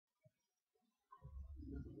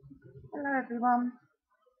Hello everyone,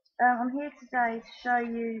 I'm here today to show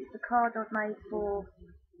you the card I've made for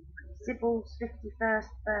Sybil's 51st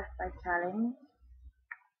birthday challenge.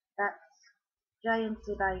 That's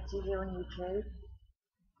JandSib80 here on YouTube.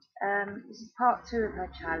 This is part 2 of her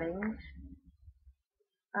challenge,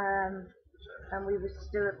 and we was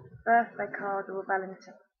to do a birthday card or a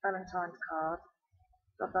Valentine's card.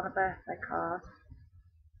 So I've done a birthday card,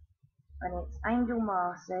 and it's Angel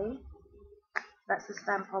Marcy. That's the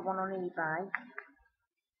stamp I want on eBay.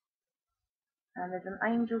 And there's an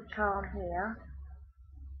angel charm here.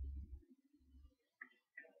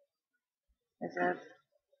 There's a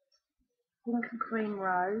pink and cream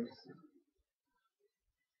rose.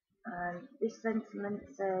 And this sentiment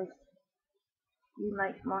says, "You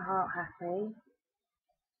make my heart happy."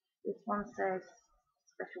 This one says,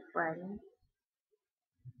 "Special friend."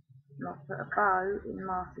 And I've put a bow in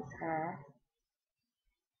Martha's hair.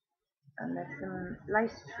 And there's some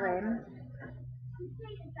lace trim.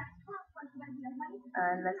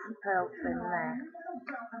 And there's some pearl trim there.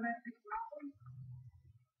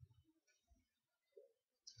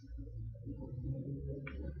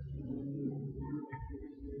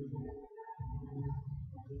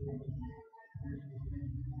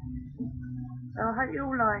 So I hope you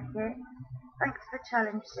all like it. Thanks for the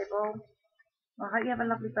challenge, Sybil. I hope you have a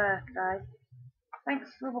lovely birthday.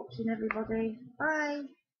 Thanks for watching, everybody. Bye.